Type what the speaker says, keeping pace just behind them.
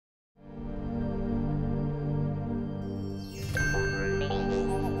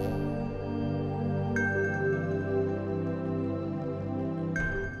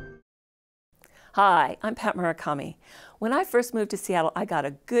Hi, I'm Pat Murakami. When I first moved to Seattle, I got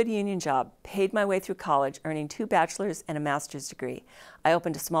a good union job, paid my way through college, earning 2 bachelor's and a master's degree. I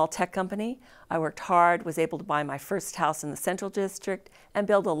opened a small tech company. I worked hard, was able to buy my first house in the Central District, and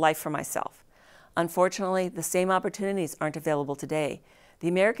build a life for myself. Unfortunately, the same opportunities aren't available today. The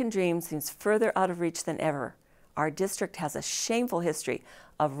American dream seems further out of reach than ever. Our district has a shameful history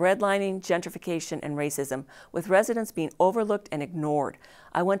of redlining, gentrification, and racism, with residents being overlooked and ignored.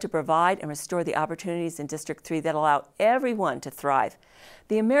 I want to provide and restore the opportunities in District 3 that allow everyone to thrive.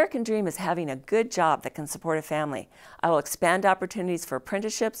 The American dream is having a good job that can support a family. I will expand opportunities for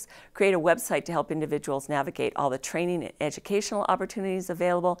apprenticeships, create a website to help individuals navigate all the training and educational opportunities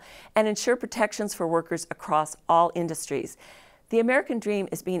available, and ensure protections for workers across all industries. The American dream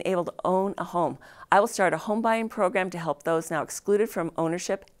is being able to own a home. I will start a home buying program to help those now excluded from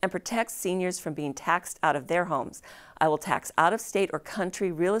ownership and protect seniors from being taxed out of their homes. I will tax out-of-state or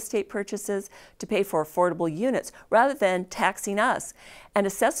country real estate purchases to pay for affordable units rather than taxing us, and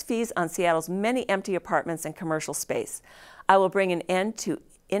assess fees on Seattle's many empty apartments and commercial space. I will bring an end to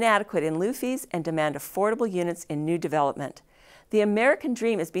inadequate in lieu fees and demand affordable units in new development. The American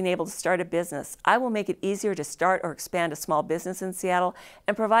dream is being able to start a business. I will make it easier to start or expand a small business in Seattle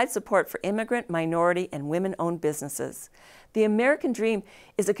and provide support for immigrant, minority, and women-owned businesses. The American dream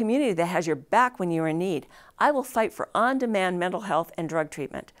is a community that has your back when you are in need. I will fight for on-demand mental health and drug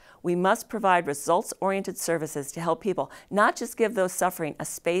treatment. We must provide results-oriented services to help people, not just give those suffering a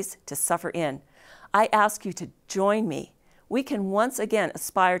space to suffer in. I ask you to join me. We can once again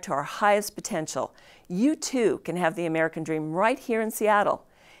aspire to our highest potential. You too can have the American dream right here in Seattle.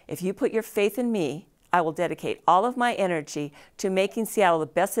 If you put your faith in me, I will dedicate all of my energy to making Seattle the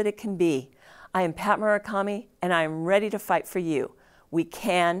best that it can be. I am Pat Murakami, and I am ready to fight for you. We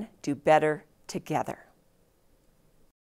can do better together.